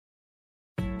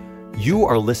You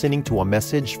are listening to a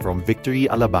message from Victory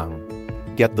Alabang.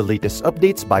 Get the latest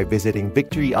updates by visiting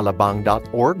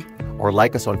victoryalabang.org or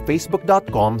like us on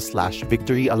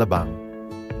facebook.com/victoryalabang.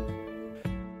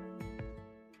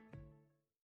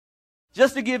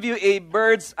 Just to give you a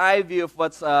bird's eye view of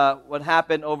what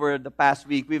happened over the past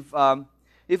week, we've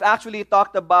actually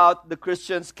talked about the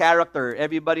Christian's character.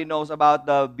 Everybody knows about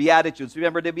the Beatitudes.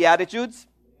 Remember the Beatitudes?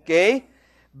 Okay?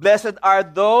 Blessed are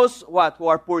those who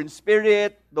are poor in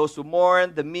spirit, those who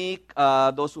mourn, the meek,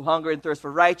 those who hunger and thirst for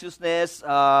righteousness,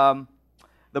 the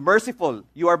merciful.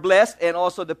 You are blessed, and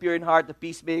also the pure in heart, the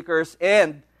peacemakers,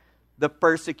 and the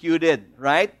persecuted,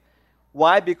 right?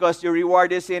 Why? Because your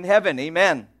reward is in heaven.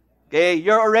 Amen. Okay,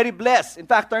 you're already blessed. In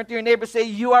fact, turn to your neighbor and say,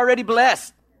 you are already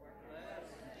blessed.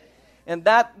 And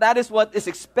that is what is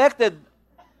expected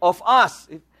of us.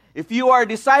 If you are a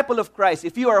disciple of Christ,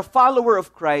 if you are a follower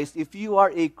of Christ, if you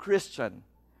are a Christian,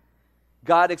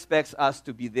 God expects us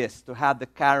to be this, to have the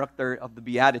character of the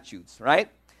Beatitudes, right?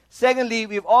 Secondly,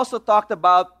 we've also talked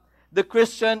about the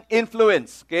Christian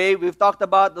influence, okay? We've talked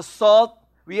about the salt.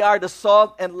 We are the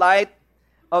salt and light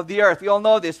of the earth. We all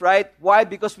know this, right? Why?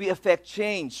 Because we affect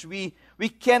change. We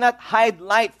cannot hide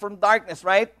light from darkness,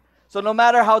 right? So no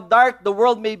matter how dark the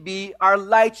world may be, our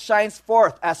light shines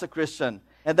forth as a Christian.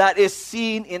 And that is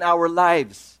seen in our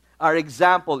lives, our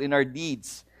example, in our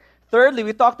deeds. Thirdly,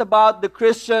 we talked about the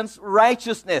Christian's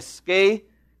righteousness, okay?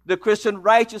 The Christian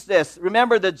righteousness.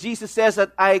 Remember that Jesus says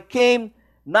that I came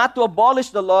not to abolish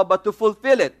the law, but to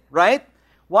fulfill it, right?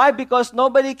 Why? Because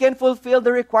nobody can fulfill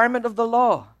the requirement of the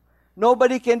law.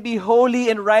 Nobody can be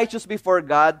holy and righteous before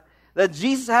God. That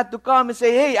Jesus had to come and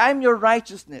say, hey, I'm your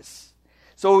righteousness.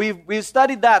 So we've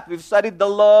studied that. We've studied the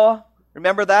law.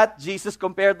 Remember that? Jesus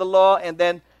compared the law, and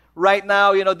then right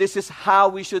now, this is how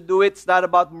we should do it. It's not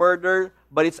about murder,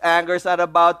 but it's anger. It's not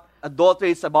about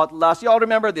adultery. It's about lust. You all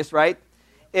remember this, right?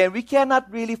 And we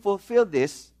cannot really fulfill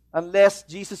this unless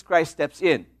Jesus Christ steps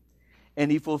in.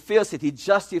 And He fulfills it. He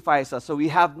justifies us. So we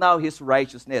have now His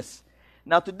righteousness.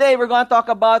 Now today, we're going to talk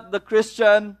about the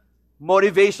Christian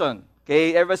motivation.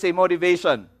 Okay, everybody say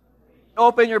motivation.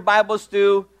 Open your Bibles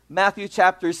to Matthew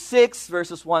chapter 6,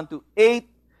 verses 1 to 8.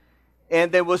 And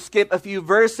then we'll skip a few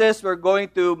verses. We're going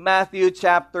to Matthew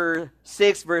chapter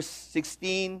 6, verse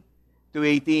 16 to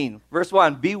 18. Verse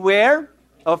 1, beware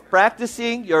of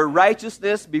practicing your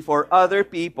righteousness before other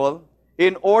people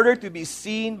in order to be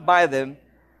seen by them,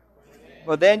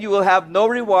 for then you will have no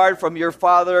reward from your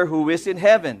Father who is in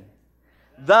heaven.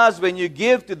 Thus, when you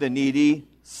give to the needy,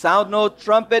 sound no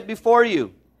trumpet before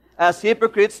you, as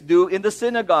hypocrites do in the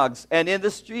synagogues and in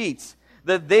the streets,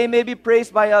 that they may be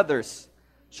praised by others.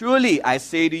 Truly, I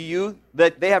say to you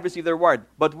that they have received their reward.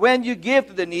 But when you give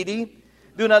to the needy,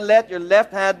 do not let your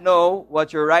left hand know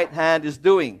what your right hand is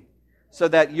doing, so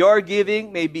that your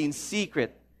giving may be in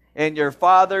secret, and your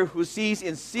Father who sees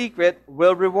in secret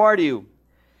will reward you.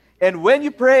 And when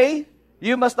you pray,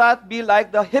 you must not be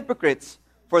like the hypocrites,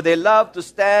 for they love to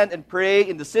stand and pray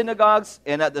in the synagogues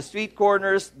and at the street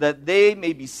corners, that they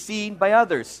may be seen by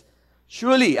others.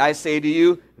 Truly, I say to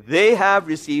you, they have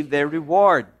received their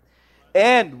reward.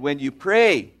 And when you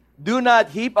pray, do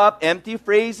not heap up empty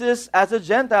phrases as the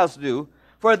Gentiles do,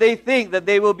 for they think that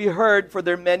they will be heard for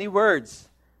their many words.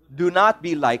 Do not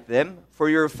be like them, for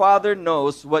your Father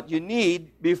knows what you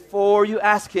need before you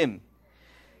ask Him.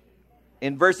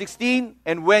 In verse 16,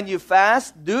 and when you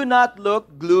fast, do not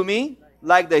look gloomy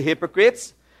like the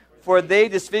hypocrites, for they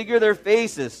disfigure their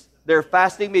faces. Their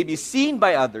fasting may be seen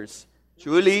by others.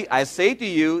 Truly, I say to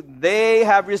you, they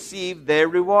have received their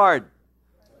reward.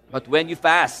 But when you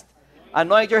fast,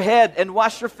 anoint your head and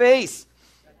wash your face,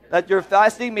 that your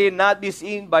fasting may not be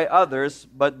seen by others,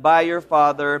 but by your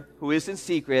Father who is in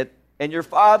secret, and your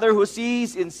Father who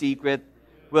sees in secret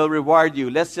will reward you.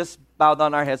 Let's just bow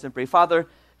down our heads and pray. Father,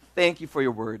 thank you for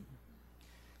your word.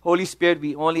 Holy Spirit,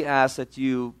 we only ask that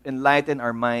you enlighten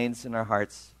our minds and our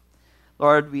hearts.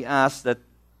 Lord, we ask that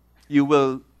you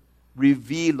will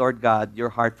reveal, Lord God, your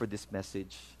heart for this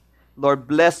message. Lord,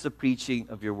 bless the preaching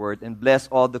of your word and bless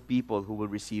all the people who will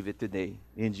receive it today.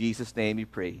 In Jesus' name we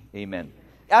pray. Amen.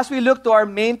 As we look to our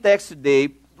main text today,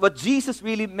 what Jesus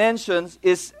really mentions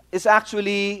is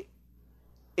actually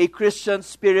a Christian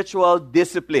spiritual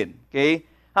discipline. Okay?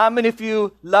 How many of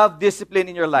you love discipline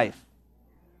in your life?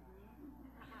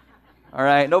 All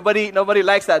right. Nobody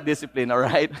likes that discipline, all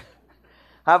right?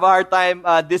 Have a hard time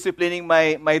disciplining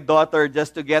my daughter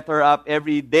just to get her up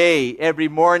every day, every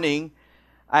morning.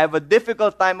 I have a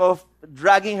difficult time of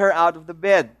dragging her out of the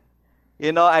bed.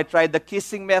 I tried the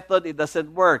kissing method, it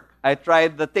doesn't work. I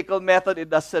tried the tickle method, it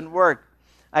doesn't work.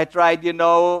 I tried,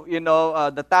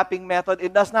 the tapping method,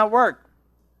 it does not work.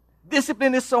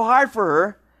 Discipline is so hard for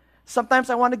her sometimes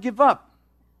I want to give up.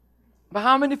 But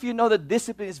how many of you know that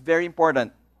discipline is very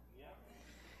important?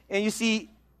 And you see,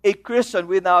 a Christian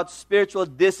without spiritual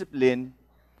discipline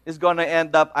is going to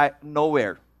end up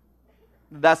nowhere.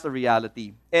 That's the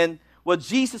reality. And what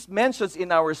Jesus mentions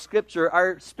in our scripture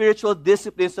are spiritual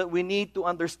disciplines that we need to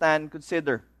understand and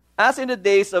consider. As in the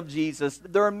days of Jesus,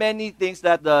 there are many things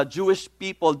that the Jewish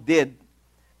people did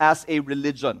as a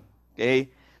religion. Okay?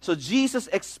 So Jesus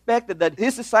expected that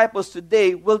his disciples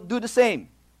today will do the same.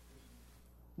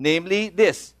 Namely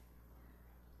this: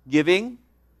 giving,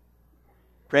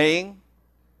 praying,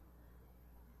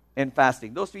 and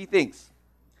fasting. Those three things.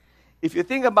 If you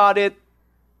think about it,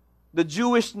 the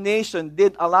Jewish nation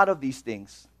did a lot of these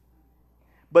things.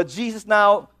 But Jesus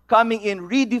now coming in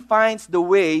redefines the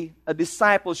way a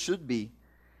disciple should be.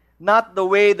 Not the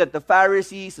way that the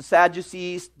Pharisees, the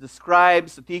Sadducees, the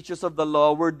scribes, the teachers of the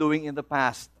law were doing in the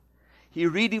past. He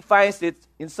redefines it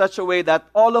in such a way that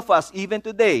all of us, even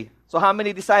today, so how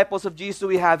many disciples of Jesus do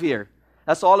we have here?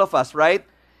 That's all of us, right?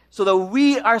 So that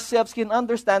we ourselves can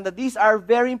understand that these are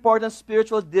very important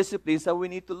spiritual disciplines that we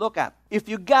need to look at. If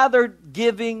you gather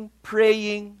giving,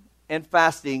 praying, and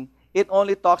fasting, it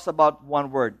only talks about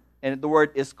one word, and the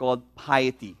word is called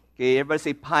piety. Okay, everybody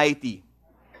say piety.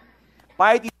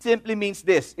 Piety simply means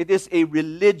this: it is a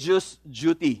religious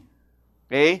duty.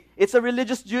 Okay, it's a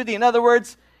religious duty. In other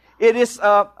words, it is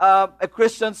a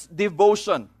Christian's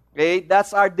devotion. Okay,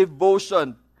 that's our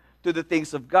devotion to the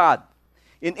things of God.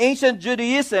 In ancient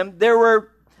Judaism, there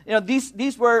were,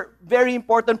 these were very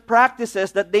important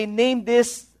practices that they named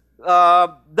this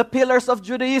the pillars of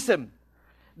Judaism.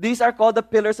 These are called the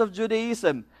pillars of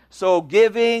Judaism. So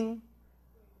giving,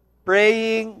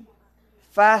 praying,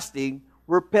 fasting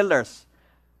were pillars.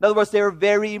 In other words, they were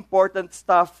very important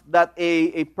stuff that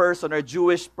a person or a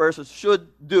Jewish person should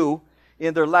do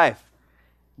in their life.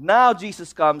 Now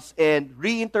Jesus comes and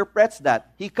reinterprets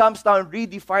that. He comes down and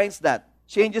redefines that,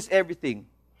 changes everything.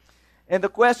 And the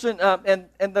question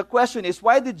the question is,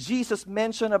 why did Jesus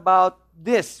mention about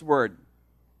this word?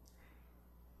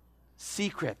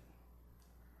 Secret.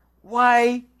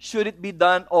 Why should it be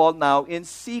done all now in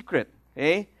secret?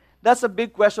 Okay? That's a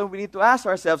big question we need to ask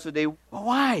ourselves today.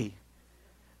 Why?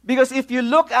 Because if you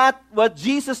look at what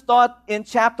Jesus taught in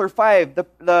chapter 5,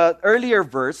 the earlier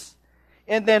verse,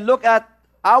 and then look at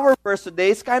our verse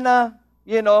today, it's kind of,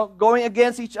 going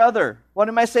against each other. What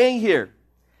am I saying here?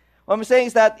 What I'm saying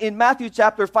is that in Matthew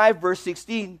chapter 5, verse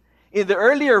 16, in the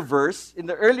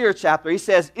earlier chapter, he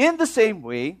says, "In the same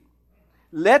way,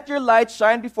 let your light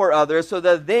shine before others so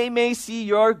that they may see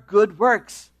your good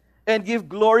works and give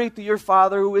glory to your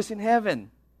Father who is in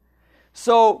heaven."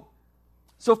 So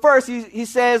first, he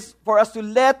says for us to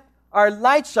let our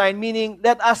light shine, meaning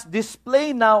let us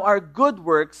display now our good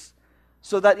works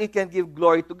so that it can give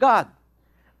glory to God.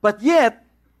 But yet,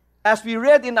 as we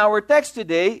read in our text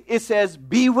today, it says,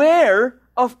 beware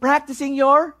of practicing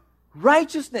your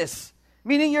righteousness,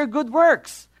 meaning your good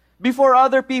works, before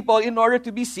other people in order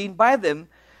to be seen by them.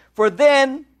 For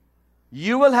then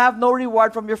you will have no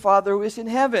reward from your Father who is in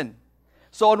heaven.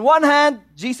 So on one hand,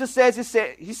 Jesus says,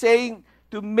 he's saying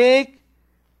to make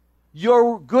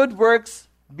your good works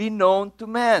be known to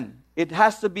man. It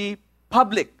has to be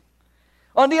public.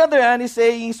 On the other hand,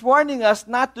 he's warning us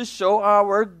not to show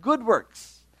our good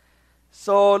works.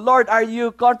 So, Lord, are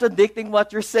you contradicting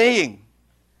what you're saying?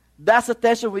 That's the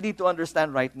tension we need to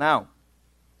understand right now.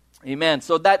 Amen.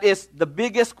 So that is the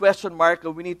biggest question mark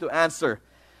that we need to answer.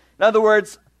 In other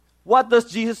words, what does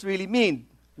Jesus really mean?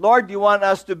 Lord, do you want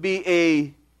us to be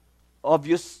an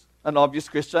obvious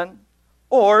Christian?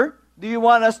 Or do you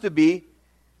want us to be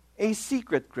a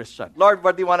secret Christian? Lord,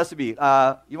 what do you want us to be?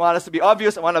 You want us to be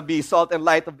obvious? I want to be salt and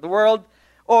light of the world?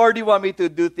 Or do you want me to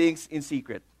do things in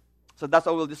secret? So that's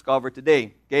what we'll discover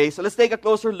today. Okay, so let's take a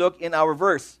closer look in our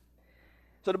verse.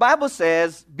 So the Bible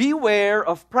says, beware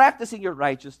of practicing your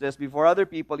righteousness before other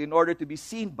people in order to be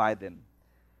seen by them.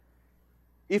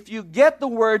 If you get the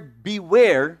word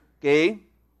beware, okay,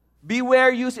 beware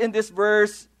used in this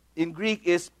verse in Greek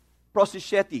is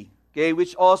prosycheti, okay,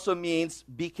 which also means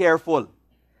be careful.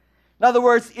 In other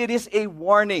words, it is a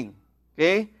warning,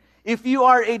 okay? If you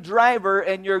are a driver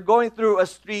and you're going through a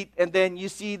street and then you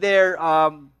see there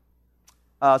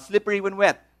slippery when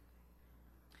wet,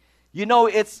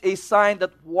 it's a sign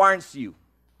that warns you,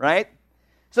 right?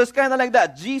 So it's kind of like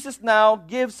that. Jesus now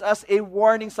gives us a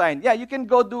warning sign. Yeah, you can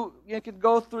go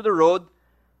through the road,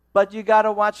 but you got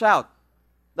to watch out.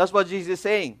 That's what Jesus is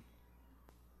saying.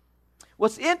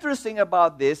 What's interesting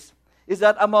about this is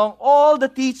that among all the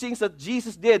teachings that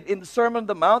Jesus did in the Sermon on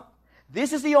the Mount,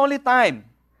 this is the only time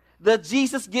that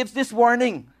Jesus gives this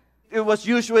warning. It was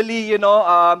usually,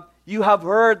 you have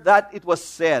heard that it was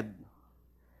said,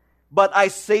 but I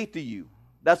say to you.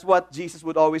 That's what Jesus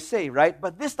would always say, right?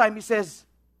 But this time he says,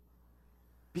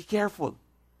 be careful.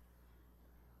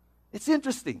 It's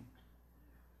interesting.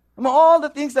 Among all the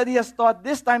things that he has taught,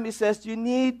 this time he says, you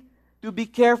need to be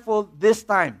careful this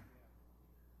time.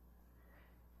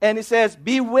 And he says,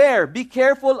 beware, be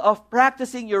careful of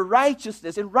practicing your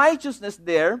righteousness. And righteousness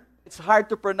there, it's hard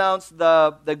to pronounce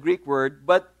the Greek word,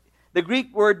 but the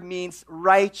Greek word means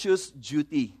righteous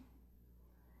duty.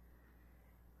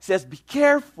 It says, be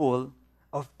careful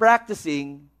of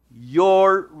practicing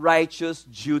your righteous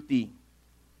duty.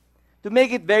 To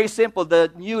make it very simple,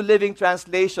 the New Living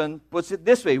Translation puts it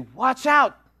this way, watch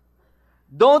out.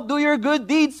 Don't do your good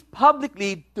deeds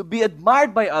publicly to be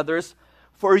admired by others,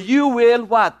 for you will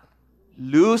what?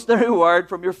 Lose the reward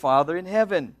from your Father in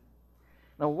heaven.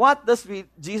 Now, what does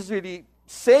Jesus really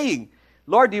saying?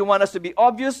 Lord, do you want us to be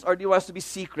obvious or do you want us to be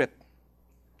secret?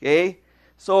 Okay?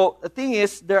 So, the thing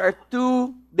is, there are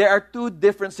two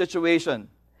different situations.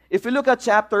 If you look at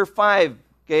chapter 5,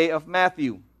 okay, of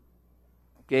Matthew,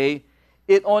 okay,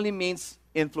 it only means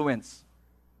influence.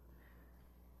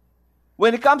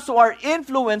 When it comes to our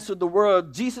influence to the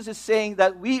world, Jesus is saying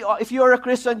that if you are a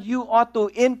Christian, you ought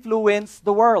to influence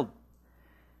the world.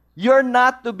 You're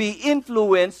not to be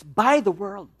influenced by the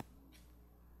world.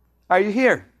 Are you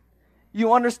here?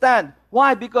 You understand?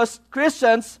 Why? Because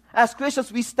as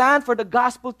Christians, we stand for the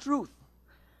gospel truth.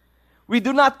 We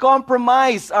do not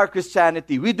compromise our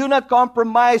Christianity. We do not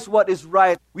compromise what is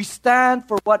right. We stand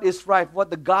for what is right, what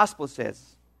the gospel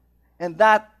says. And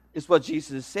that is what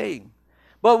Jesus is saying.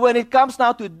 But when it comes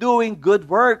now to doing good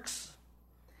works,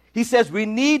 he says we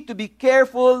need to be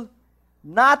careful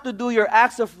not to do your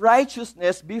acts of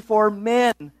righteousness before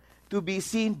men to be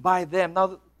seen by them.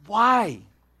 Now, why?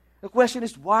 The question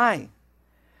is why?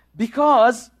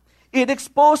 Because it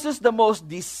exposes the most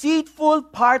deceitful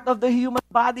part of the human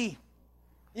body.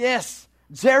 Yes,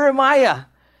 Jeremiah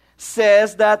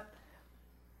says that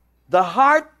the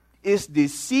heart is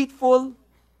deceitful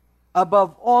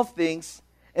above all things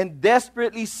and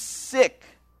desperately sick.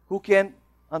 Who can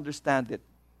understand it?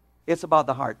 It's about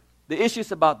the heart. The issue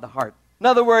is about the heart. In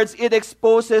other words, it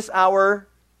exposes our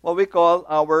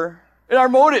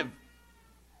motive.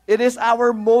 It is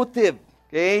our motive.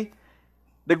 Okay?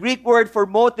 The Greek word for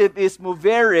motive is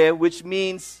movere, which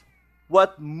means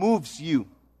what moves you.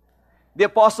 The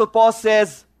Apostle Paul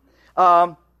says,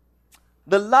 the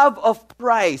love of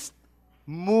Christ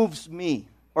moves me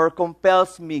or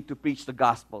compels me to preach the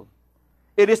gospel.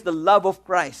 It is the love of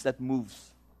Christ that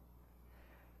moves.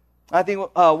 I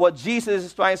think what Jesus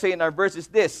is trying to say in our verse is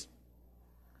this.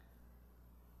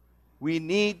 We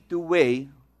need to weigh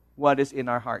what is in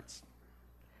our hearts.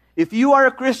 If you are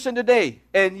a Christian today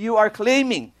and you are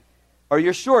claiming or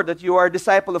you're sure that you are a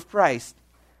disciple of Christ,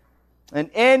 and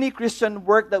any Christian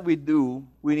work that we do,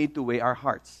 we need to weigh our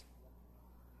hearts.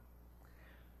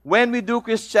 When we do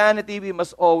Christianity, we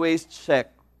must always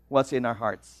check what's in our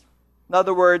hearts. In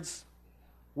other words,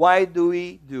 why do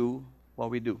we do what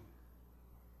we do?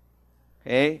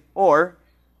 Okay? Or,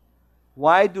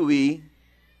 why do we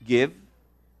give?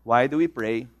 Why do we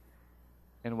pray?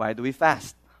 And why do we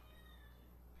fast?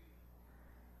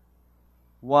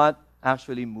 What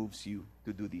actually moves you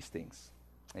to do these things?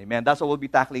 Amen. That's what we'll be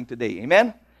tackling today.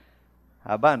 Amen?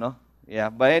 Haba, no? Yeah,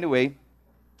 but anyway,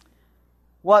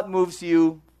 what moves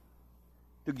you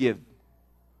to give?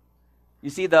 You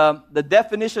see, the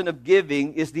definition of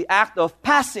giving is the act of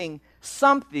passing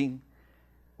something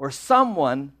or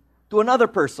someone to another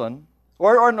person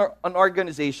or an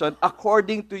organization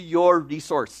according to your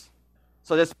resource.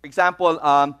 So, just for example,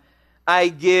 I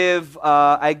give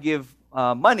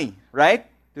money, right,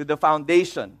 to the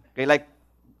foundation. Okay, like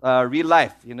real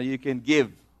life, you can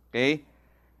give. Okay,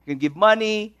 you can give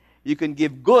money. You can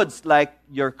give goods like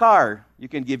your car. You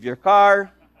can give your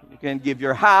car. You can give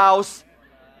your house.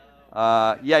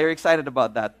 Yeah, you're excited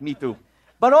about that. Me too.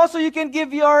 But also you can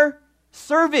give your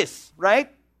service, right?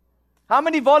 How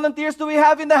many volunteers do we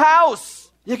have in the house?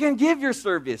 You can give your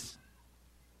service.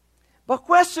 But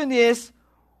question is,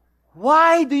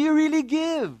 why do you really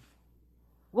give?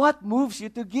 What moves you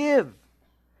to give?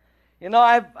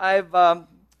 I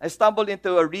stumbled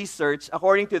into a research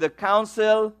according to the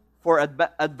Council for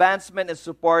Advancement and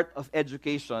Support of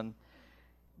Education.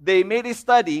 They made a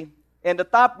study, and the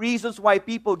top reasons why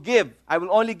people give, I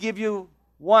will only give you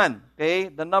one, okay?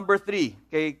 The number 3,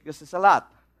 okay? Because it's a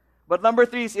lot. But number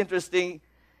 3 is interesting.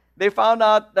 They found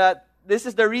out that this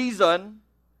is the reason,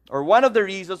 or one of the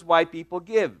reasons why people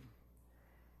give.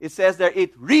 It says that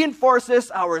it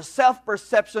reinforces our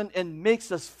self-perception and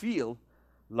makes us feel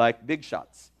like big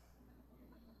shots.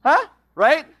 Huh?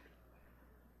 Right?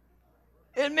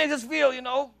 It makes us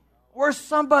feel, we're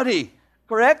somebody.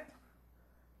 Correct?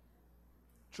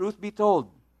 Truth be told,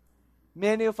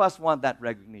 many of us want that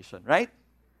recognition, right?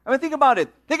 I mean, think about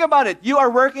it. Think about it. You are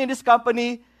working in this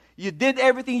company. You did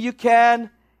everything you can.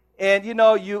 And,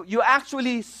 you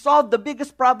actually solved the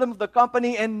biggest problem of the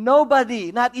company. And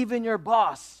nobody, not even your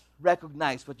boss,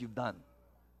 recognized what you've done.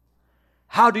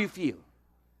 How do you feel?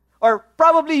 Or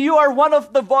probably you are one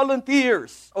of the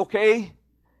volunteers, okay?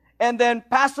 And then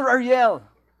Pastor Ariel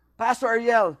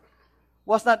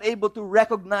was not able to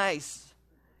recognize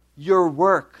your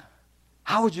work.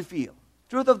 How would you feel?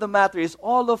 Truth of the matter is,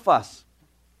 all of us,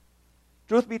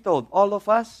 truth be told, all of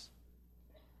us,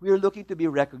 we are looking to be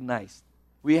recognized.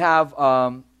 We have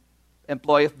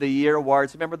Employee of the Year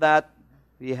awards. Remember that?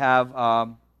 We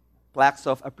have plaques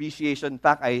of appreciation. In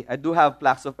fact, I do have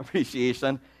plaques of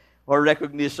appreciation or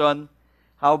recognition.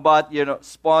 How about,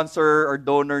 sponsor or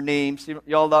donor names? You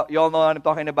all know what I'm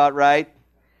talking about, right?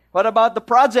 What about the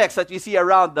projects that you see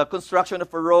around the construction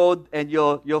of a road, and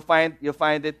you'll find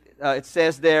it. It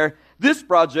says there, this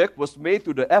project was made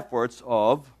through the efforts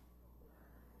of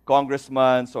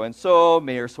Congressman so and so,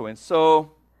 Mayor so and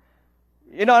so.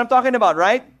 You know what I'm talking about,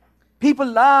 right? People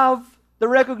love the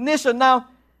recognition. Now,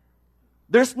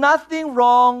 there's nothing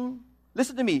wrong.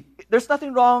 Listen to me. There's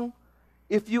nothing wrong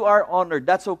if you are honored.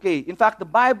 That's okay. In fact, the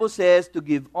Bible says to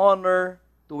give honor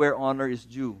to where honor is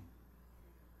due.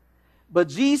 But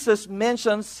Jesus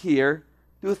mentions here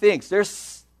two things.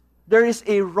 There is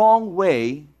a wrong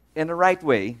way and a right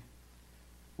way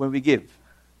when we give.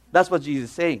 That's what Jesus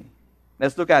is saying.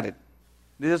 Let's look at it.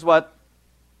 This is what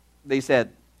they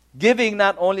said. Giving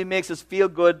not only makes us feel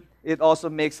good, it also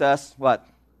makes us what?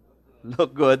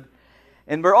 Look good.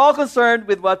 And we're all concerned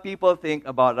with what people think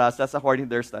about us. That's according to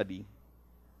their study.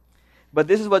 But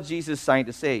this is what Jesus is trying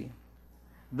to say.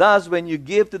 Thus, when you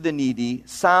give to the needy,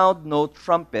 sound no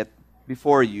trumpet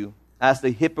before you, as the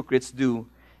hypocrites do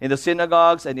in the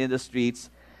synagogues and in the streets,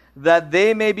 that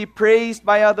they may be praised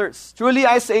by others. Truly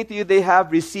I say to you, they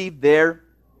have received their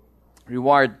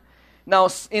reward. Now,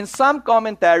 in some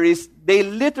commentaries, they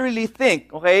literally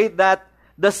think, that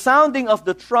the sounding of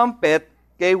the trumpet,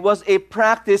 was a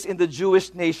practice in the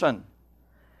Jewish nation.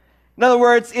 In other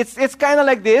words, it's kind of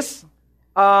like this.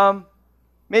 For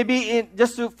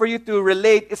you to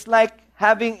relate, it's like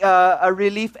having a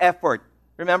relief effort.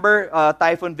 Remember,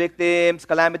 typhoon victims,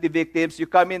 calamity victims, you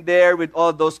come in there with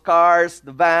all those cars,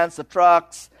 the vans, the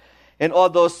trucks, and all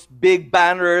those big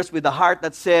banners with the heart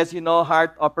that says,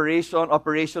 heart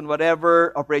operation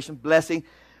whatever, operation blessing.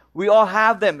 We all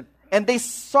have them. And they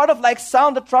sort of like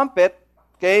sound the trumpet,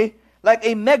 like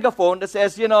a megaphone that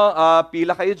says, pila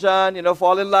kayo dyan,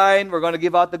 fall in line, we're going to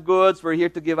give out the goods, we're here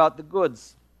to give out the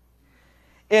goods.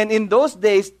 And in those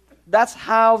days, that's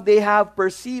how they have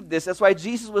perceived this. That's why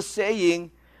Jesus was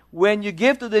saying, when you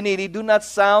give to the needy, do not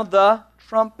sound the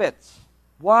trumpets.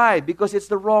 Why? Because it's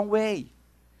the wrong way.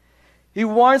 He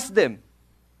warns them,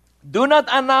 do not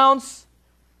announce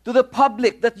to the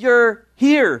public that you're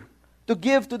here to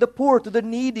give to the poor, to the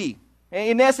needy. And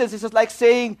in essence, it's just like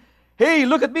saying, hey,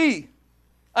 look at me.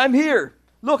 I'm here.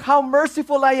 Look how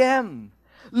merciful I am.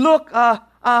 Look,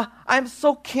 I'm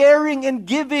so caring and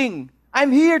giving.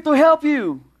 I'm here to help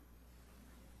you.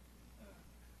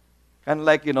 Kind of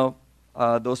like,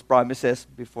 those promises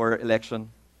before election.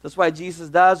 That's why Jesus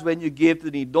does when you give to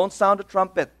the needy. Don't sound the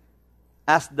trumpet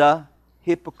as the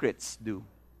hypocrites do.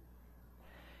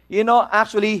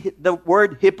 Actually, the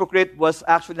word hypocrite was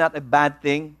actually not a bad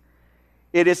thing.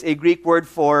 It is a Greek word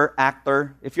for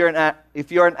actor. If you're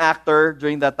an actor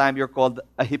during that time, you're called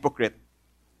a hypocrite.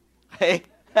 Okay?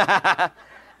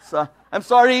 So, I'm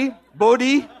sorry,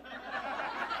 Bodhi.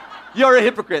 You're a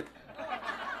hypocrite.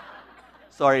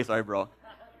 Sorry, bro.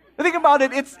 But think about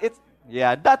it. It's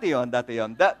dati yon.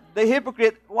 The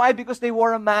hypocrite. Why? Because they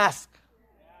wore a mask.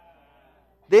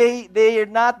 They are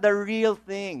not the real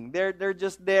thing. They're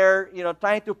just there,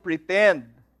 trying to pretend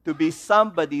to be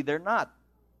somebody they're not.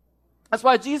 That's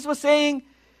why Jesus was saying,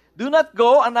 do not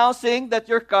go announcing that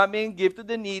you're coming, give to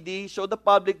the needy, show the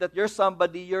public that you're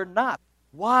somebody you're not.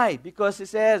 Why? Because he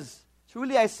says,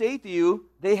 truly I say to you,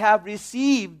 they have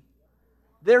received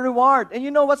their reward. And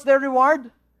you know what's their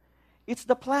reward? It's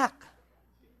the plaque.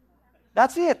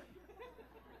 That's it.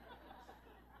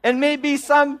 And maybe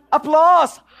some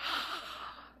applause.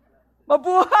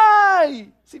 Mabuhay!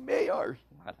 Si Mayor.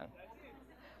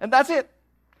 And that's it.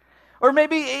 Or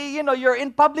maybe, you're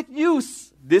in public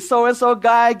news. This so-and-so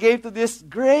guy gave to this.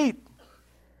 Great.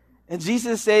 And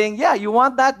Jesus is saying, yeah, you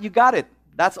want that? You got it.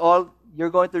 That's all you're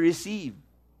going to receive.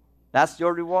 That's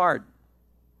your reward.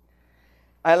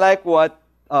 I like what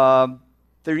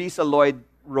Theresa Lloyd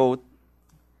wrote.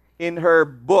 in her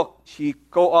book, she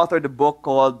co-authored a book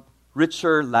called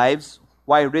Richer Lives,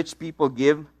 Why Rich People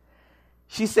Give.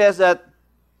 She says that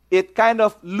it kind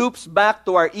of loops back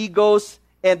to our egos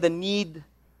and the need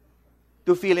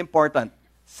to feel important.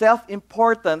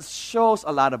 Self-importance shows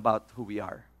a lot about who we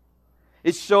are.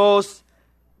 It shows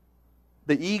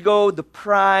the ego, the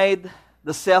pride,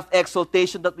 the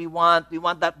self-exaltation that we want. We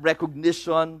want that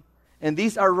recognition. And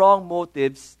these are wrong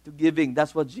motives to giving.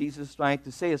 That's what Jesus is trying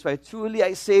to say. That's why, truly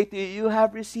I say to you, you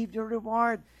have received your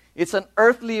reward. It's an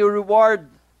earthly reward,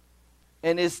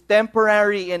 and it's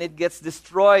temporary, and it gets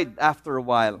destroyed after a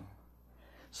while.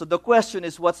 So the question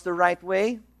is, what's the right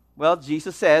way? Well,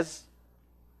 Jesus says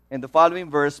in the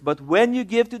following verse, but when you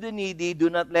give to the needy,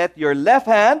 do not let your left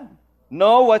hand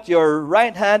know what your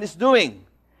right hand is doing,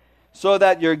 so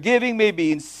that your giving may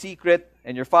be in secret,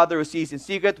 and your Father who sees in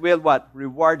secret will what?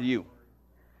 Reward you.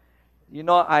 You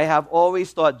know, I have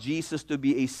always thought Jesus to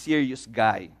be a serious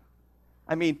guy.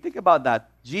 I mean, think about that.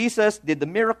 Jesus did the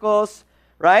miracles,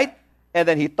 right? And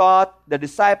then he taught the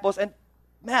disciples, and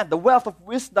man, the wealth of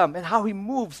wisdom and how he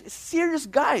moves. He's a serious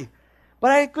guy.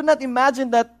 But I could not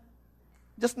imagine that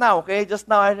just now,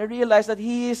 I realized that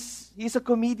he's a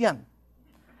comedian.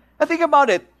 And think about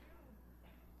it.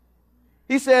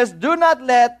 He says, do not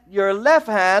let your left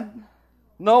hand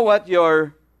know what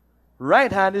your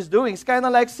right hand is doing. It's kind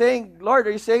of like saying, Lord,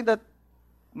 are you saying that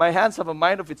my hands have a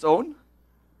mind of its own?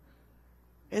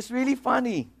 It's really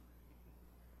funny.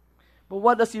 But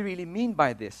what does he really mean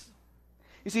by this?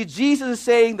 You see, Jesus is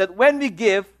saying that when we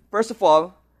give, first of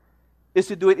all, is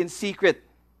to do it in secret.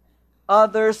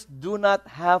 Others do not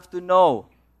have to know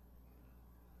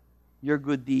your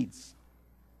good deeds.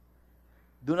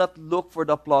 Do not look for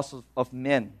the applause of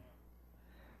men.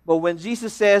 But when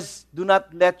Jesus says, do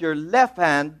not let your left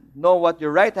hand know what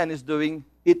your right hand is doing,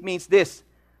 it means this.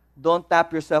 Don't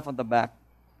tap yourself on the back.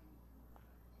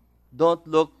 Don't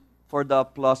look for the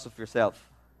applause of yourself.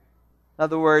 In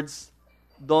other words,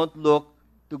 don't look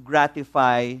to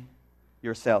gratify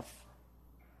yourself.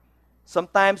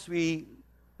 Sometimes you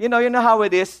know how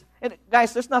it is. And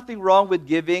guys, there's nothing wrong with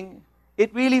giving.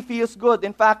 It really feels good.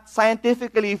 In fact,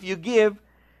 scientifically, if you give,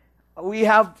 we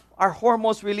have our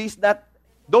hormones release that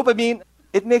dopamine.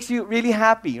 It makes you really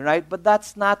happy, right? But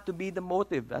that's not to be the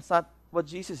motive. That's not what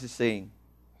Jesus is saying.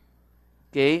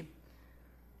 Okay?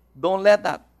 Don't let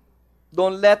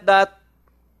that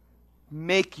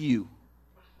make you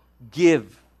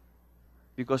give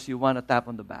because you want to tap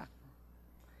on the back.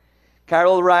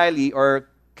 Carol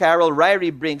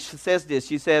Ryrie Brink says this.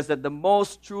 She says that the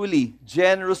most truly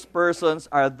generous persons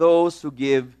are those who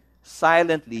give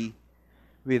silently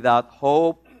without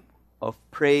hope of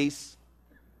praise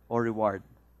or reward.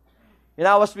 And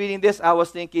I was reading this, I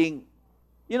was thinking,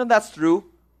 that's true.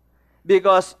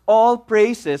 Because all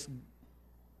praises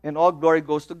and all glory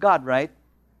goes to God, right?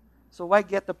 So why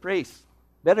get the praise?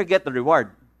 Better get the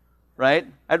reward, right?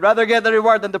 I'd rather get the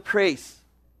reward than the praise.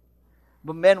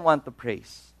 But men want the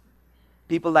praise.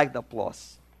 People like the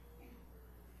applause.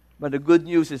 But the good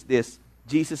news is this.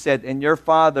 Jesus said, and your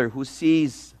Father who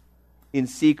sees in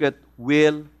secret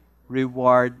will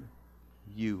reward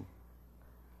you.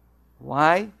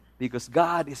 Why? Because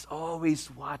God is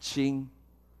always watching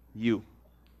you.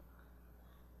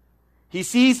 He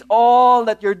sees all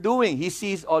that you're doing. He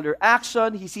sees all your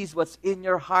action. He sees what's in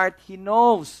your heart. He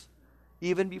knows.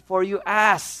 Even before you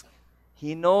ask,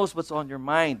 He knows what's on your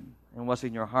mind and what's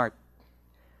in your heart.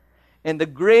 And the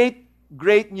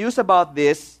great news about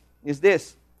this is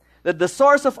this, that the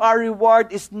source of our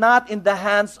reward is not in the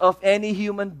hands of any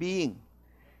human being.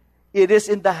 It is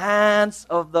in the hands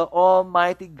of the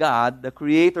Almighty God, the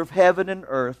Creator of heaven and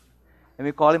earth, and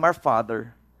we call Him our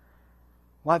Father.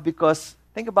 Why? Because,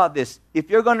 think about this, if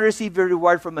you're going to receive your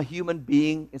reward from a human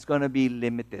being, it's going to be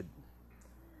limited.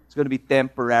 It's going to be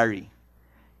temporary.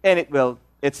 And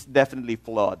it's definitely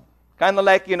flawed. Kind of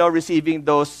like, receiving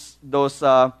those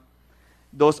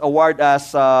awards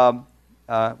as,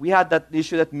 we had that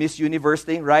issue, that Miss Universe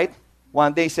thing, right?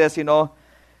 One day says,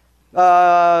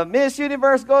 Miss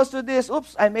Universe goes to this.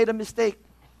 Oops, I made a mistake.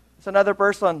 It's another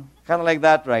person. Kind of like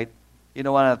that, right? You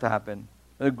don't want that to happen.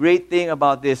 But the great thing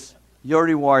about this, your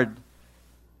reward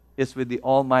is with the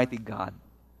Almighty God.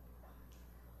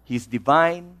 He's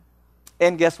divine.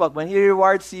 And guess what? When He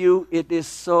rewards you, it is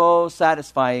so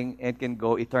satisfying and can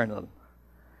go eternal.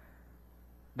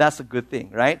 That's a good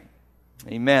thing, right?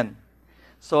 Amen.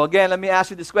 So again, let me ask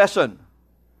you this question.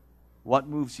 What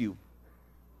moves you?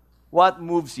 What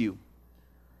moves you?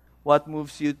 What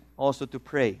moves you also to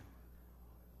pray?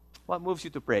 What moves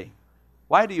you to pray?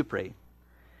 Why do you pray?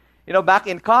 Back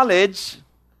in college,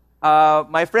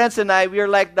 my friends and I, we were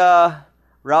like the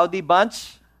rowdy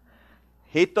bunch.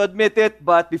 hate to admit it,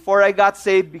 but before I got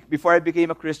saved, before I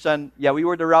became a Christian, yeah, we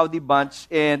were the rowdy bunch.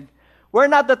 And we're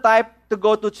not the type to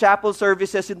go to chapel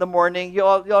services in the morning. You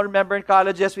all remember in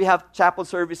colleges, we have chapel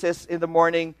services in the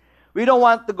morning. We don't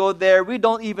want to go there. We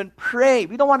don't even pray.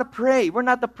 We don't want to pray. We're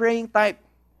not the praying type.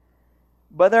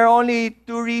 But there are only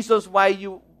two reasons why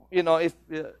there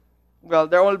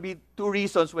will only be two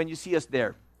reasons when you see us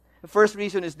there. The first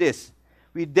reason is this.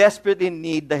 We desperately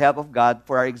need the help of God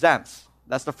for our exams.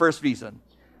 That's the first reason.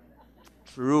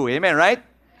 True. Amen, right?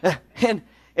 And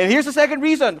here's the second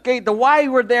reason. Okay, the why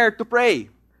we're there to pray.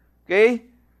 Okay?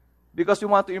 Because we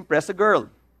want to impress a girl.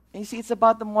 And you see, it's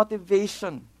about the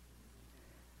motivation.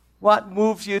 What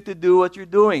moves you to do what you're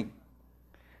doing?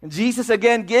 And Jesus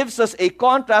again gives us a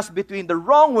contrast between the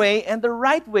wrong way and the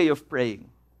right way of praying.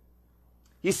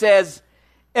 He says,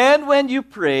 and when you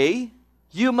pray,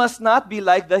 you must not be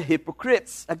like the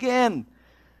hypocrites. Again,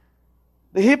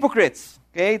 the hypocrites,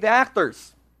 okay, the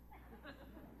actors.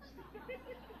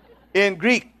 In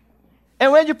Greek.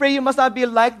 And when you pray, you must not be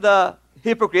like the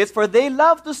hypocrites, for they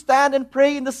love to stand and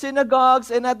pray in the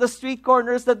synagogues and at the street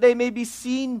corners that they may be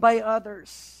seen by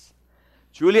others.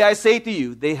 Truly I say to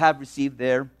you, they have received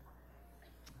their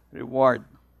reward.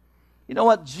 You know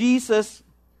what? Jesus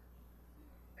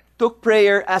took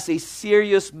prayer as a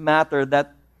serious matter,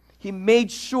 that He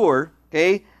made sure,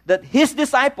 okay, that His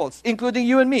disciples, including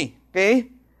you and me, okay,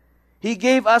 He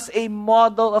gave us a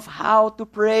model of how to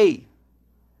pray.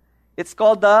 It's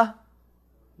called the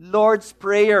Lord's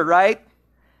Prayer, right?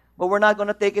 But we're not going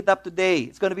to take it up today.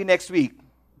 It's going to be next week.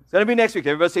 It's going to be next week.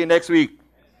 Everybody say next week.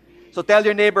 So tell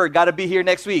your neighbor, got to be here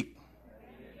next week.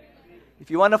 If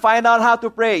you want to find out how to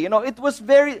pray, it was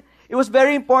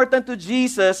very important to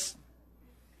Jesus.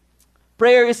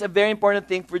 Prayer is a very important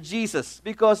thing for Jesus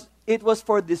because it was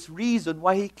for this reason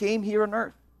why He came here on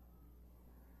earth.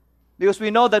 Because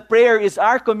we know that prayer is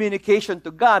our communication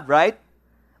to God, right?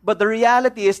 But the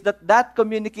reality is that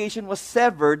communication was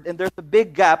severed and there's a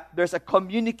big gap. There's a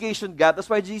communication gap. That's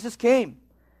why Jesus came.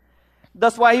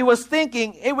 That's why He was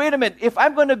thinking, hey, wait a minute, if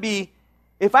I'm going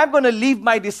to leave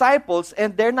my disciples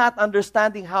and they're not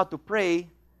understanding how to pray,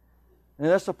 then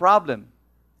that's a problem.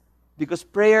 Because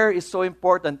prayer is so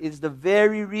important. It's the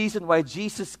very reason why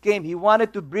Jesus came. He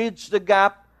wanted to bridge the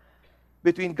gap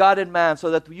between God and man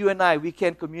so that you and I, we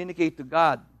can communicate to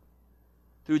God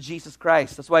through Jesus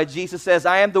Christ. That's why Jesus says,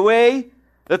 I am the way,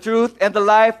 the truth, and the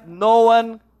life. No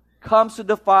one comes to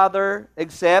the Father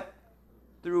except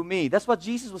through me. That's what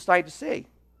Jesus was trying to say.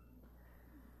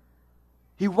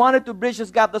 He wanted to bridge this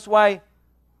gap. That's why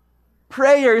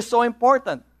prayer is so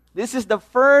important. This is the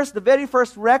very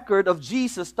first record of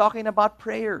Jesus talking about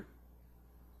prayer.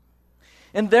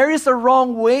 And there is a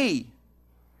wrong way.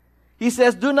 He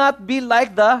says, do not be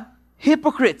like the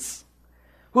hypocrites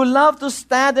who love to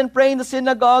stand and pray in the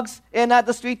synagogues and at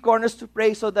the street corners to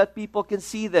pray so that people can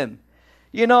see them.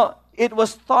 It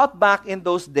was thought back in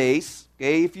those days,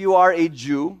 okay, if you are a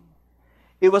Jew,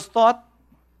 it was thought,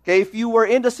 okay, if you were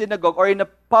in the synagogue or in a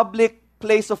public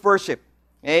place of worship,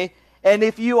 okay, and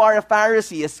if you are a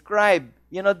Pharisee, a scribe,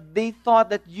 they thought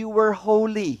that you were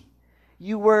holy.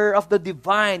 You were of the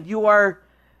divine. You are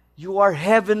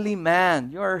heavenly man.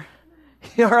 You're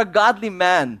a godly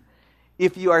man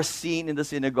if you are seen in the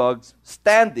synagogues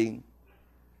standing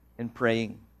and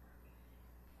praying.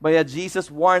 But yet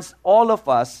Jesus warns all of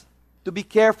us to be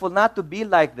careful not to be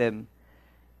like them,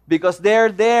 because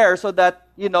they're there so that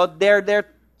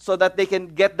so that they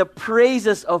can get the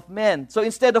praises of men. So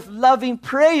instead of loving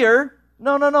prayer,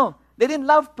 no. They didn't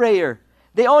love prayer.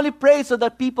 They only prayed so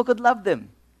that people could love them.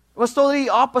 It was totally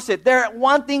opposite. They're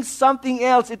wanting something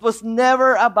else. It was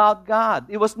never about God.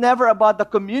 It was never about the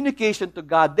communication to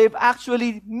God. They've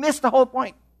actually missed the whole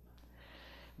point.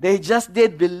 They just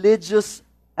did religious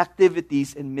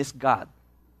activities and missed God.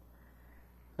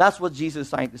 That's what Jesus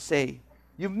is trying to say.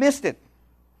 You missed it.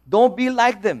 Don't be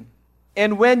like them.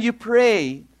 And when you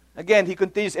pray, again, He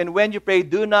continues, and when you pray,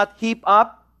 do not heap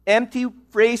up empty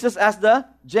phrases as the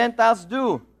Gentiles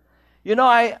do.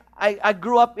 I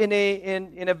grew up in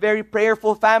a very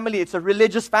prayerful family. It's a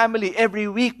religious family. Every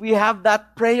week we have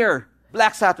that prayer,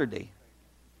 Black Saturday.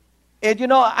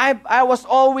 And I was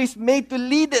always made to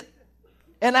lead it.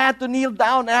 And I had to kneel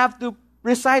down. I have to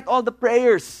recite all the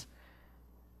prayers.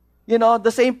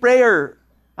 The same prayer.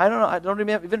 I don't know. I don't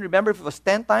even remember if it was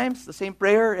 10 times, the same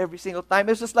prayer every single time.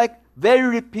 It was just like very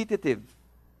repetitive.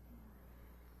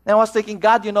 And I was thinking,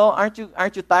 God, aren't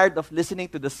you tired of listening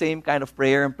to the same kind of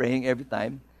prayer and praying every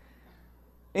time?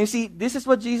 And you see, this is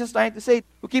what Jesus is trying to say.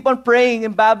 We keep on praying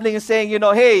and babbling and saying,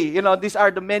 hey, these are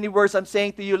the many words I'm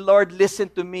saying to you, Lord, listen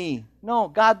to me. No,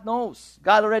 God knows.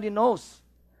 God already knows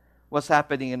what's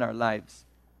happening in our lives.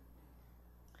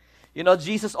 You know,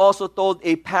 Jesus also told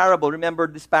a parable. Remember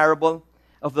this parable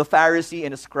of the Pharisee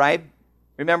and the scribe?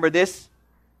 Remember this?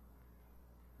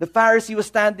 The Pharisee was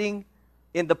standing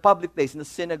in the public place, in the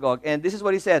synagogue, and this is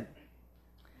what he said.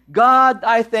 God,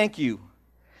 I thank you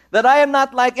that I am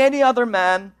not like any other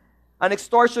man, an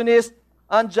extortionist,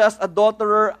 unjust,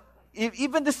 adulterer,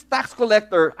 even this tax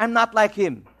collector. I'm not like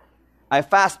him. I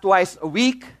fast twice a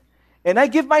week, and I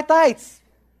give my tithes.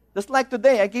 Just like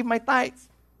today, I give my tithes.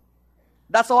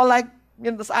 That's all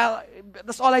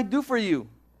that's all I do for you.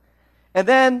 And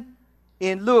then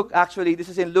in Luke, actually, this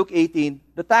is in Luke 18,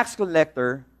 the tax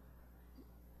collector,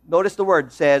 notice the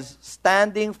word, says,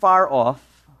 standing far off.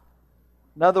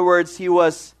 In other words, he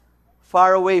was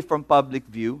far away from public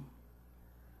view.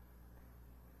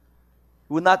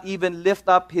 He would not even lift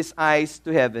up his eyes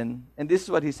to heaven. And this is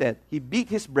what he said. He beat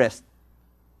his breast.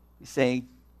 He's saying,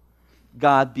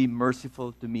 God, be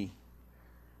merciful to me.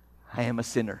 I am a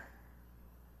sinner.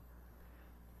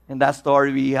 In that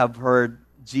story, we have heard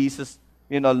Jesus,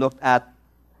 looked at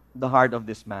the heart of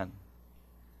this man.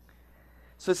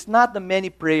 So it's not the many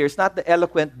prayers, not the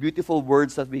eloquent, beautiful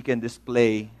words that we can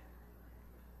display,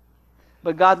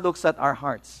 but God looks at our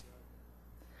hearts.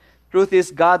 Truth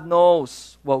is, God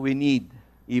knows what we need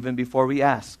even before we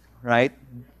ask, right?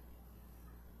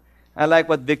 I like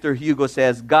what Victor Hugo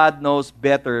says, God knows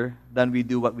better than we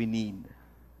do what we need.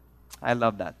 I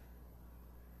love that.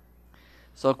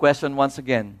 So question once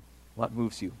again, what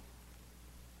moves you?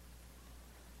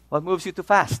 What moves you to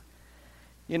fast?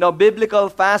 Biblical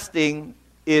fasting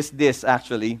is this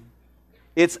actually.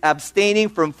 It's abstaining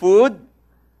from food,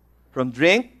 from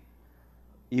drink,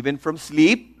 even from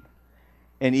sleep,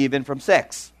 and even from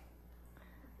sex.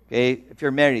 Okay, if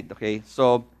you're married, okay?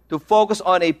 So, to focus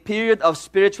on a period of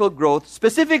spiritual growth,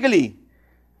 specifically,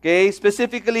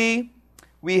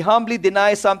 we humbly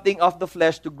deny something of the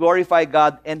flesh to glorify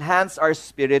God, enhance our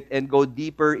spirit, and go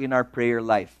deeper in our prayer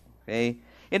life. Okay?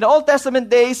 In the Old Testament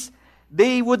days,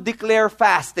 they would declare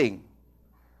fasting.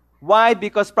 Why?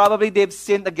 Because probably they've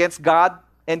sinned against God,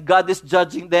 and God is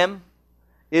judging them,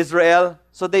 Israel,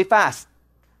 so they fast.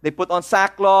 They put on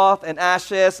sackcloth and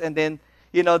ashes, and then,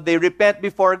 they repent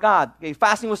before God. Okay?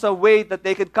 Fasting was a way that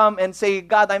they could come and say,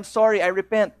 God, I'm sorry, I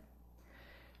repent.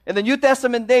 In the New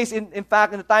Testament days, in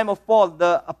fact, in the time of Paul,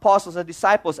 the apostles and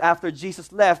disciples, after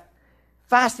Jesus left,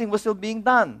 fasting was still being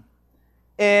done.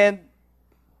 And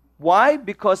why?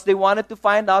 Because they wanted to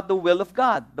find out the will of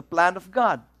God, the plan of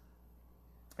God.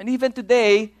 And even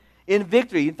today, in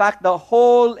Victory, in fact, the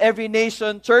whole Every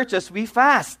Nation churches, we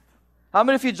fast. How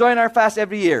many of you join our fast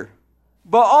every year?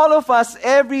 But all of us,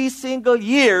 every single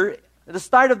year, at the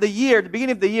start of the year, the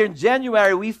beginning of the year, in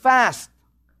January, we fast.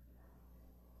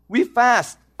 We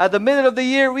fast. At the middle of the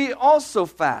year, we also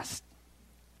fast.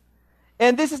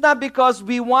 And this is not because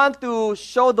we want to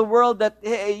show the world that,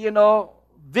 hey,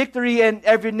 Victory and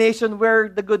Every Nation, we're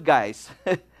the good guys.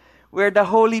 We're the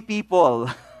holy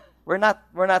people. We're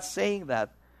not saying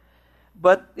that.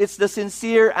 But it's the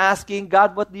sincere asking,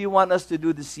 God, what do you want us to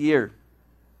do this year?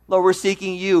 Lord, we're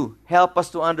seeking you. Help us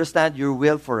to understand your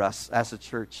will for us as a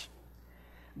church.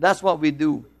 That's what we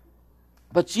do.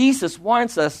 But Jesus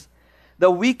warns us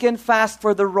that we can fast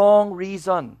for the wrong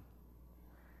reason.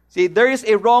 See, there is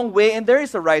a wrong way and there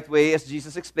is a right way, as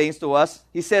Jesus explains to us.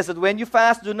 He says that when you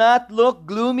fast, do not look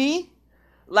gloomy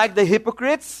like the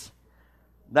hypocrites,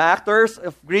 the actors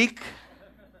of Greek.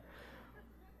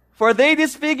 For they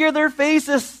disfigure their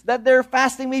faces, that their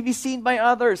fasting may be seen by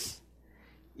others.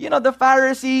 The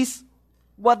Pharisees,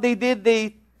 what they did,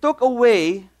 they took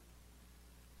away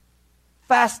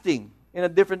fasting in a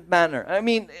different manner. I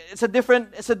mean, it's a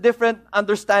different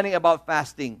understanding about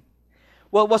fasting.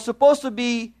 What was supposed to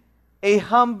be a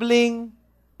humbling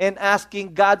and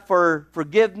asking God for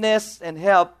forgiveness and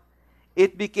help,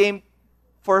 it became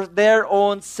for their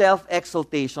own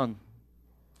self-exaltation.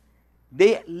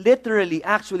 They literally,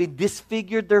 actually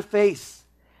disfigured their face.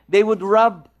 They would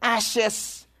rub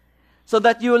ashes so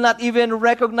that you will not even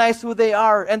recognize who they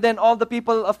are. And then all the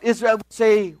people of Israel would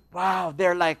say, wow,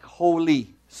 they're like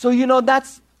holy. So,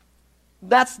 that's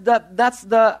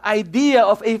the idea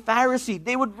of a Pharisee.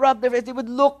 They would rub their face. They would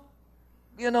look,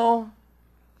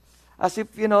 as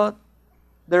if,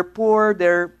 they're poor,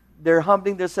 they're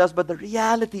humbling themselves. But the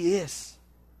reality is,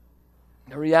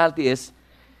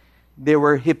 they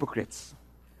were hypocrites.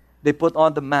 They put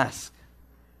on the mask.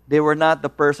 They were not the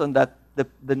person that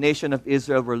the nation of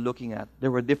Israel were looking at. They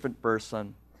were a different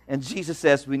person. And Jesus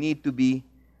says we need to be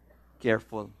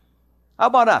careful. How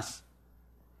about us?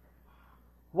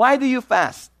 Why do you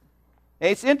fast?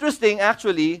 And it's interesting,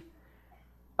 actually,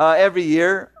 every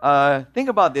year. Think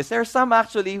about this. There are some,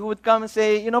 actually, who would come and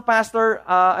say, Pastor,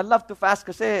 I love to fast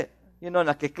kasi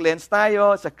nakikleanse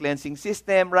tayo. It's a cleansing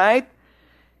system, right?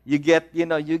 You get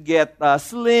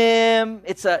slim.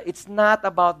 It's not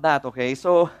about that, okay?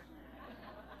 So,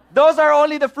 those are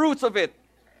only the fruits of it.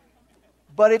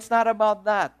 But it's not about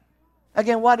that.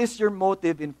 Again, what is your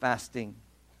motive in fasting?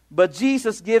 But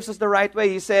Jesus gives us the right way.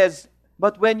 He says,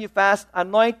 but when you fast,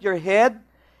 anoint your head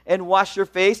and wash your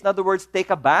face. In other words, take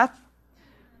a bath.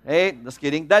 Hey, just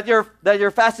kidding. That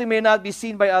your fasting may not be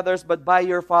seen by others, but by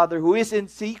your Father who is in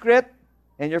secret.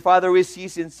 And your Father who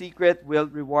sees in secret will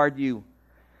reward you.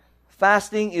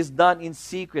 Fasting is done in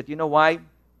secret. You know why?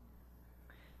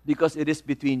 Because it is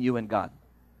between you and God.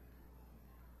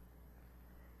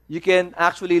 You can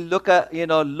actually look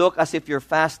as if you're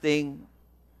fasting,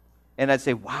 and I'd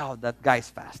say, wow, that guy's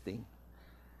fasting.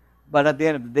 But at the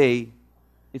end of the day,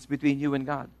 it's between you and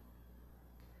God.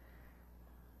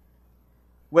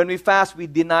 When we fast, we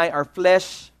deny our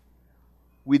flesh.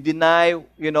 We deny,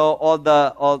 all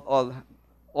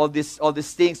these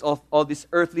things, all these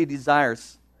earthly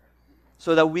desires,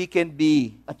 so that we can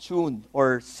be attuned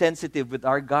or sensitive with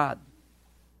our God.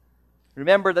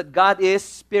 Remember that God is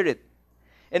spirit.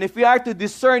 And if we are to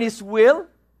discern His will,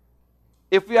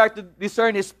 if we are to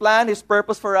discern His plan, His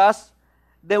purpose for us,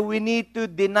 then we need to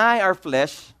deny our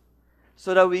flesh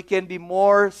so that we can be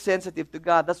more sensitive to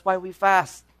God. That's why we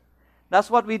fast. That's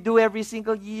what we do every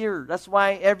single year. That's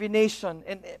why every nation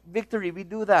and Victory, we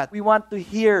do that. We want to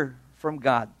hear from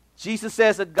God. Jesus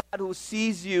says that God who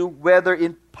sees you, whether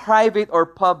in private or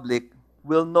public,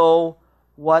 will know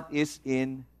what is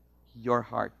in your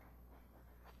heart.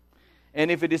 And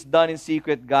if it is done in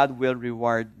secret, God will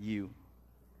reward you.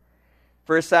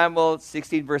 1 Samuel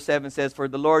 16 verse 7 says, for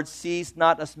the Lord sees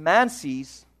not as man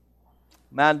sees.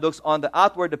 Man looks on the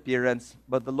outward appearance,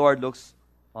 but the Lord looks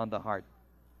on the heart.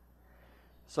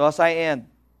 So as I end,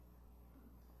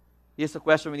 here's the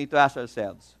question we need to ask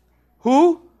ourselves.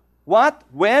 Who, what,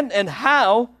 when, and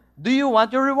how do you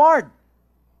want your reward?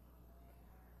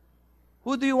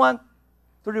 Who do you want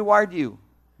to reward you?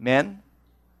 Men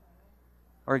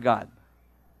or God?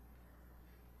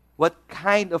 What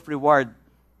kind of reward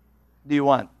do you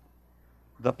want?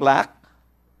 The plaque?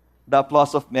 The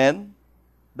applause of men?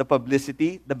 The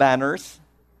publicity? The banners?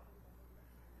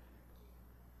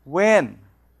 When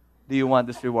do you want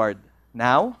this reward?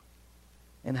 Now?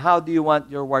 And how do you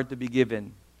want your reward to be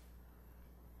given?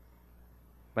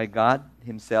 By God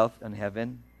Himself in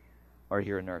heaven or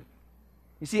here on earth?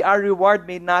 You see, our reward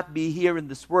may not be here in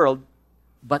this world,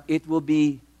 but it will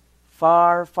be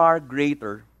far, far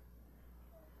greater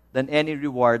than any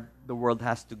reward the world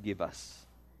has to give us.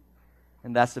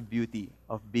 And that's the beauty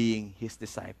of being His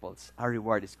disciples. Our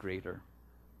reward is greater.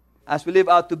 As we live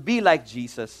out to be like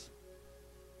Jesus,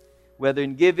 whether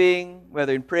in giving,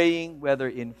 whether in praying, whether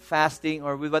in fasting,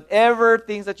 or with whatever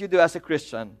things that you do as a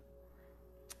Christian,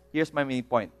 here's my main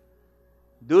point.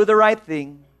 Do the right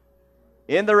thing,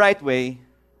 in the right way,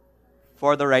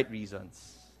 for the right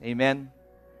reasons. Amen?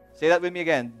 Say that with me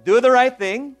again. Do the right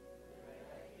thing,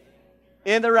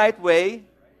 in the right way,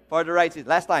 for the right reasons.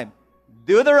 Last time.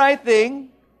 Do the right thing.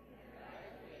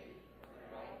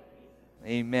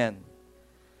 Amen.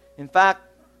 In fact,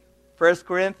 1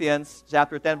 Corinthians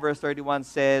chapter 10 verse 31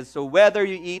 says, so whether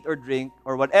you eat or drink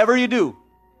or whatever you do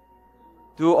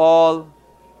all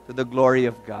to the glory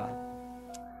of God.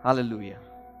 Hallelujah.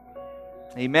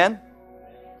 Amen.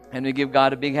 And we give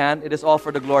God a big hand. It is all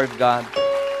for the glory of God.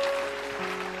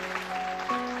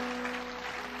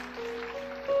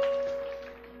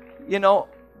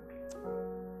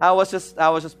 I was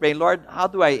just praying, Lord, how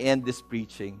do I end this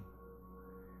preaching?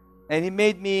 And He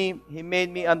made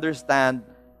me understand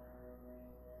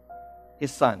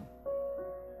His Son,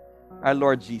 our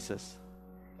Lord Jesus.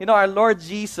 Our Lord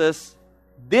Jesus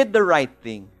did the right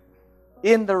thing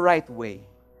in the right way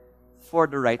for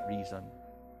the right reason.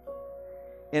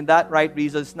 And that right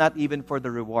reason is not even for the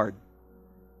reward.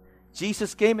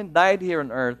 Jesus came and died here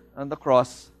on earth on the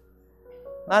cross,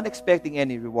 not expecting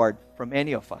any reward from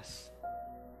any of us.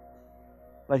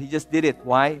 But He just did it.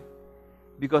 Why?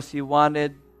 Because He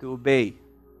wanted to obey.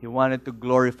 He wanted to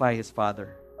glorify His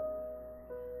Father.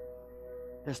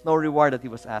 There's no reward that He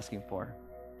was asking for.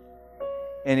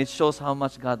 And it shows how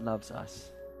much God loves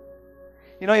us.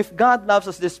 If God loves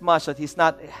us this much that He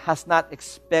has not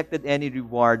expected any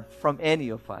reward from any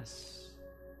of us,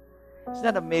 isn't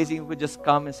that amazing if we just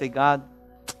come and say, God,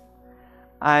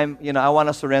 I want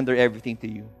to surrender everything to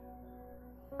You.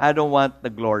 I don't want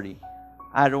the glory.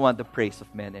 I don't want the praise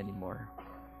of men anymore.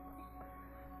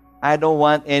 I don't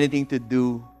want anything to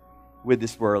do with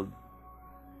this world.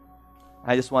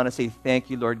 I just want to say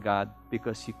thank You, Lord God,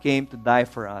 because You came to die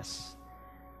for us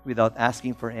without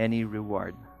asking for any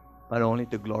reward, but only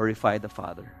to glorify the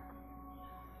Father.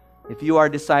 If you are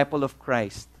a disciple of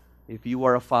Christ, if you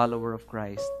are a follower of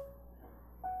Christ,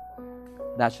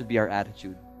 that should be our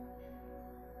attitude.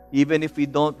 Even if we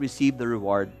don't receive the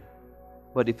reward,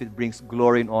 but if it brings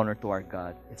glory and honor to our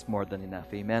God, it's more than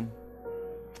enough. Amen?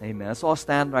 Amen. So I'll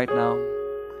stand right now.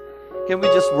 Can we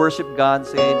just worship God?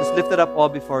 Say, just lift it up all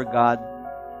before God.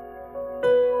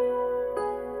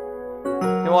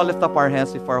 Can we all lift up our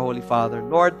hands before our Holy Father?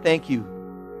 Lord, thank you.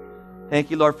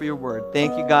 Thank you, Lord, for your word.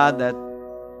 Thank you, God, that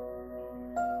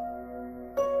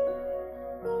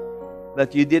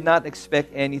you did not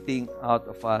expect anything out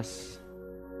of us.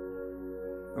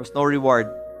 There was no reward.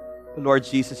 Lord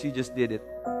Jesus, you just did it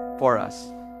for us.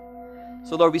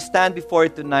 So, Lord, we stand before you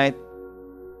tonight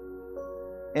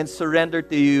and surrender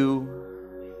to you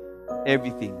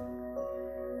everything.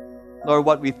 Lord,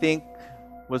 what we think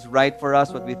was right for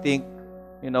us, what we think,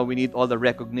 we need all the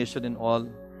recognition and all.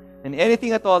 And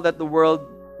anything at all that the world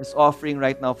is offering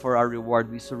right now for our reward,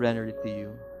 we surrender it to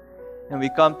you. And we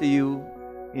come to you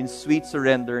in sweet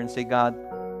surrender and say, God,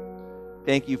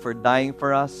 thank you for dying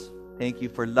for us. Thank you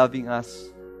for loving us.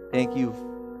 Thank you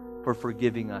for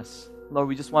forgiving us. Lord,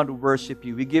 we just want to worship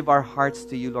you. We give our hearts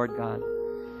to you, Lord God.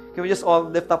 Can we just all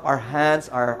lift up our hands,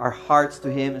 our hearts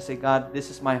to Him and say, God, this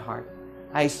is my heart.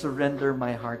 I surrender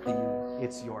my heart to you.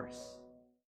 It's yours.